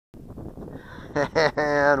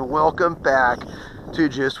And welcome back to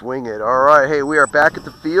Just Wing It. Alright, hey, we are back at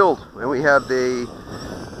the field and we have the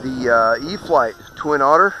E-flite Twin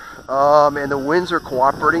Otter, and the winds are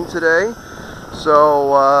cooperating today.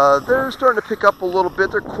 So they're starting to pick up a little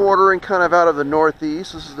bit. They're quartering kind of out of the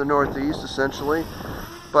northeast. This is the northeast essentially.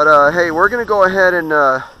 But hey, we're going to go ahead and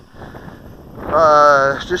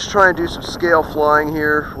just try and do some scale flying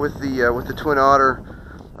here with the Twin Otter.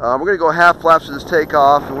 We're going to go half flaps for this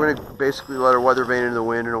takeoff, and we're going to basically let her weather vane into the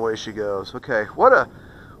wind, and away she goes. Okay, what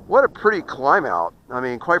a pretty climb out. I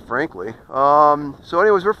mean, quite frankly. So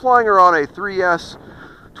anyways, we're flying her on a 3S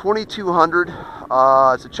 2200.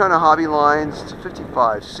 It's a China Havilland. It's a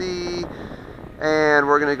 55C, and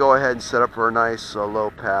we're going to go ahead and set up for a nice low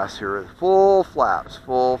pass here. Full flaps,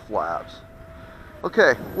 full flaps.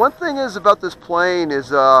 Okay, one thing is about this plane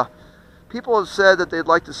is people have said that they'd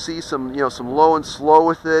like to see some, some low and slow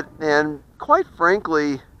with it, and quite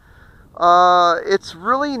frankly, it's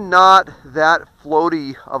really not that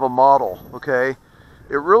floaty of a model. Okay,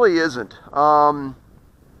 it really isn't.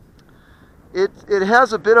 It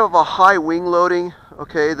has a bit of a high wing loading.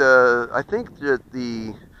 Okay, I think that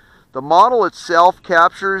the model itself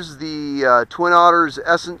captures the Twin Otter's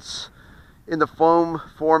essence in the foam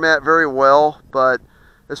format very well, but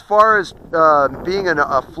as far as being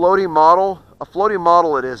a floating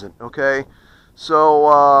model it isn't. Okay,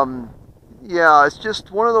 so yeah, it's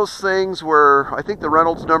just one of those things where I think the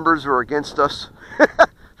Reynolds numbers are against us.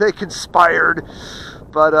 They conspired.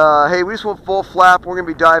 But hey, we just went full flap. We're gonna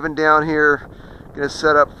be diving down here. Gonna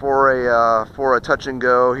set up for a touch and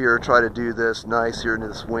go here. Try to do this nice here into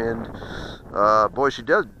this wind. Boy, she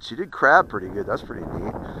did crab pretty good. That's pretty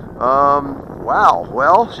neat. Wow.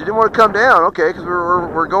 Well, she didn't want to come down. Okay, because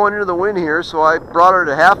we're going into the wind here, so I brought her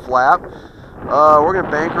to half flap. We're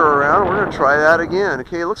gonna bank her around. We're gonna try that again.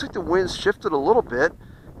 Okay, it looks like the wind's shifted a little bit,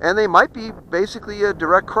 and they might be basically a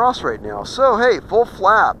direct cross right now. So hey, full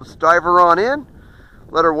flap. Let's dive her on in.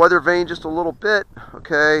 Let her weather vane just a little bit.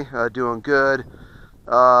 Okay, doing good.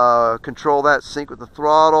 Control that sync with the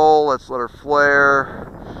throttle. Let's let her flare.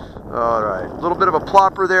 All right, a little bit of a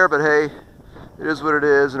plopper there, but hey, it is what it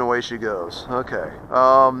is, and away she goes. Okay.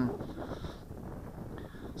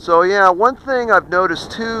 So yeah, one thing I've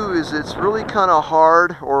noticed too is it's really kind of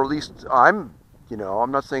hard, or at least I'm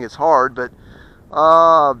not saying it's hard, but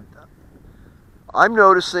I'm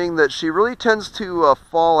noticing that she really tends to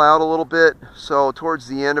fall out a little bit, so towards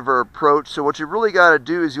the end of her approach. So what you really got to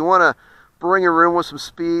do is you want to bring her in with some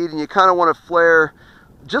speed, and you kind of want to flare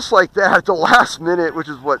just like that at the last minute, which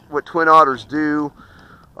is what Twin Otters do.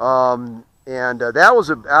 And that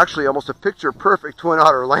was actually almost a picture-perfect Twin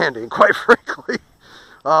Otter landing, quite frankly.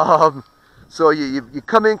 So you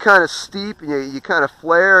come in kind of steep, and you kind of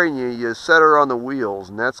flare, and you set her on the wheels,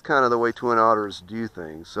 and that's kind of the way Twin Otters do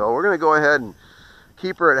things. So we're going to go ahead and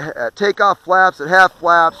keep her at takeoff flaps, at half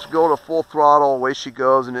flaps, go to full throttle, away she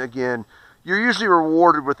goes, and again, you're usually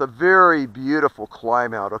rewarded with a very beautiful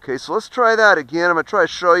climb out. Okay, so let's try that again. I'm going to try to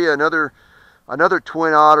show you another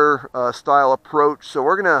Twin Otter style approach. So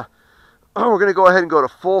we're gonna go ahead and go to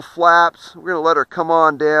full flaps. We're gonna let her come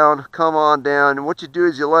on down, and what you do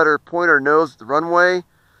is you let her point her nose at the runway,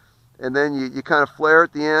 and then you kind of flare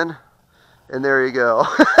at the end, and there you go.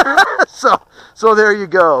 so there you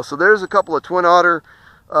go. So there's a couple of Twin Otter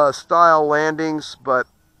style landings, but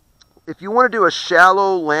if you want to do a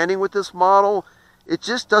shallow landing with this model, it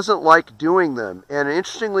just doesn't like doing them. And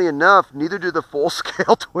interestingly enough, neither do the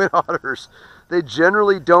full-scale Twin Otters. They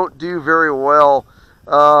generally don't do very well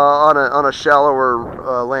on a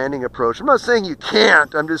shallower landing approach. I'm not saying you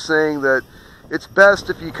can't. I'm just saying that it's best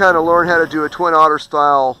if you kind of learn how to do a Twin Otter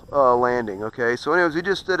style landing. Okay, so anyways, we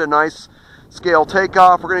just did a nice scale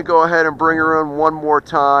takeoff. We're going to go ahead and bring her in one more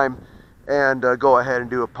time and go ahead and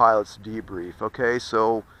do a pilot's debrief. Okay,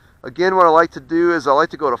 so again, what I like to do is I like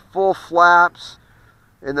to go to full flaps,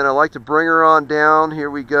 and then I like to bring her on down.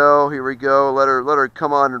 Here we go. Let her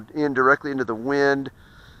come on in directly into the wind,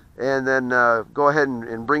 and then go ahead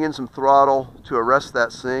and bring in some throttle to arrest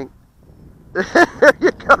that sink. There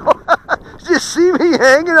you go. Did you see me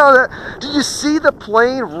hanging on that? Did you see the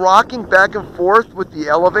plane rocking back and forth with the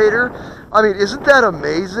elevator? I mean, isn't that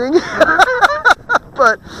amazing?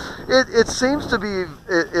 But it seems to be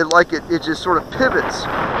it just sort of pivots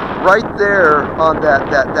right there on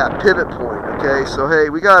that pivot point. Okay, so hey,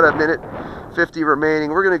 we got a minute 50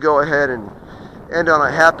 remaining. We're going to go ahead and end on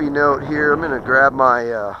a happy note here. I'm going to grab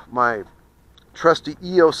my my trusty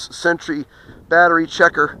EOS Sentry battery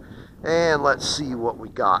checker, and let's see what we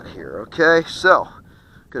got here. Okay, so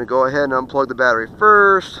going to go ahead and unplug the battery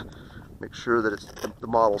first. Make sure that the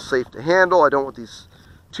model's safe to handle. I don't want these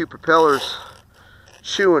two propellers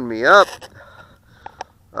chewing me up.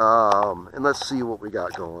 And let's see what we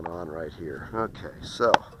got going on right here. Okay,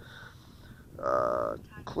 so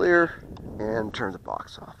clear and turn the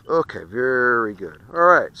box off. Okay, very good. All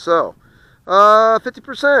right, so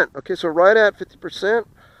 50%. Okay, so right at 50%.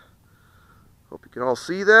 Hope you can all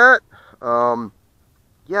see that.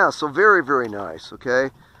 Yeah, so very, very nice.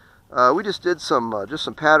 Okay, we just did some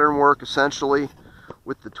pattern work essentially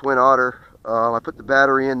with the Twin Otter. I put the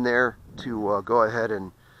battery in there to go ahead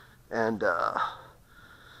and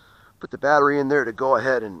put the battery in there to go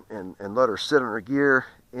ahead and let her sit on her gear.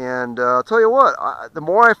 And I'll tell you what, the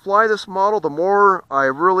more I fly this model, the more I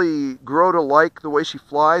really grow to like the way she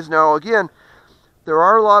flies. Now again, there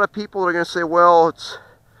are a lot of people that are going to say, well,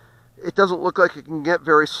 it doesn't look like it can get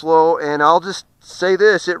very slow, and I'll just say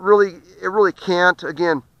this, it really can't.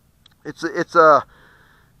 Again, it's a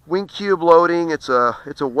wing cube loading, it's a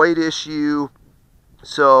weight issue.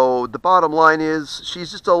 So the bottom line is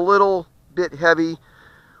she's just a little bit heavy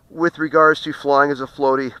with regards to flying as a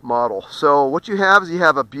floaty model. So what you have is you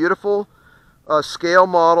have a beautiful scale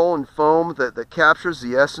model in foam that captures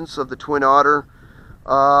the essence of the Twin Otter,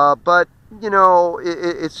 but you know,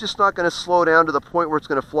 it's just not going to slow down to the point where it's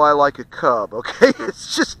going to fly like a cub. Okay,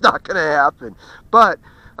 it's just not going to happen. But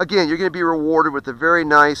again, you're going to be rewarded with a very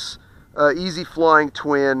nice easy flying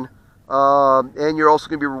twin, and you're also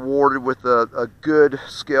going to be rewarded with a good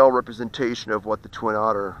scale representation of what the Twin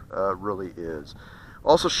Otter really is.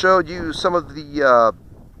 Also showed you some of the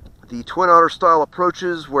Twin Otter style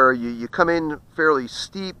approaches where you come in fairly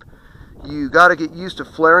steep. You got to get used to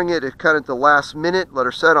flaring it at kind of the last minute. Let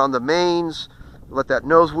her set on the mains, let that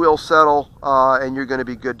nose wheel settle, and you're going to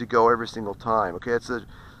be good to go every single time. Okay, it's a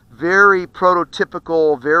very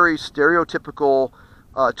prototypical, very stereotypical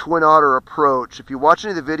Twin Otter approach. If you watch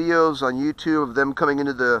any of the videos on YouTube of them coming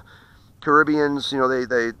into the Caribbeans, you know, any of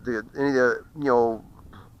the, you know,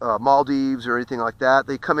 Maldives or anything like that,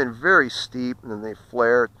 they come in very steep and then they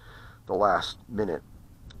flare at the last minute,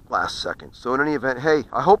 last second. So in any event, hey,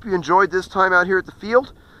 I hope you enjoyed this time out here at the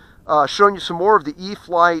field, showing you some more of the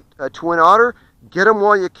E-flite Twin Otter. Get them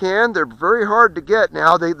while you can. They're very hard to get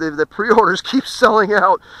now. The pre-orders keep selling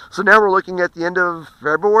out. So now we're looking at the end of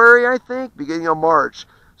February, I think, beginning of March.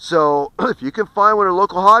 So if you can find one at a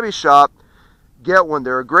local hobby shop, get one.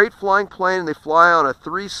 They're a great flying plane, and they fly on a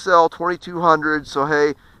 3-cell 2200. So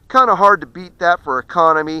hey, kind of hard to beat that for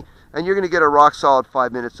economy, and you're going to get a rock solid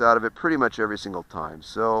 5 minutes out of it pretty much every single time.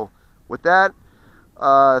 So with that,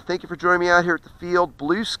 thank you for joining me out here at the field.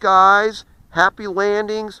 Blue skies, happy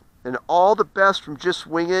landings, and all the best from Just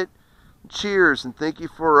Wing It. Cheers, and thank you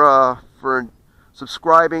for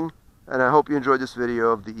subscribing, and I hope you enjoyed this video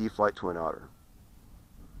of the E-flite Twin Otter.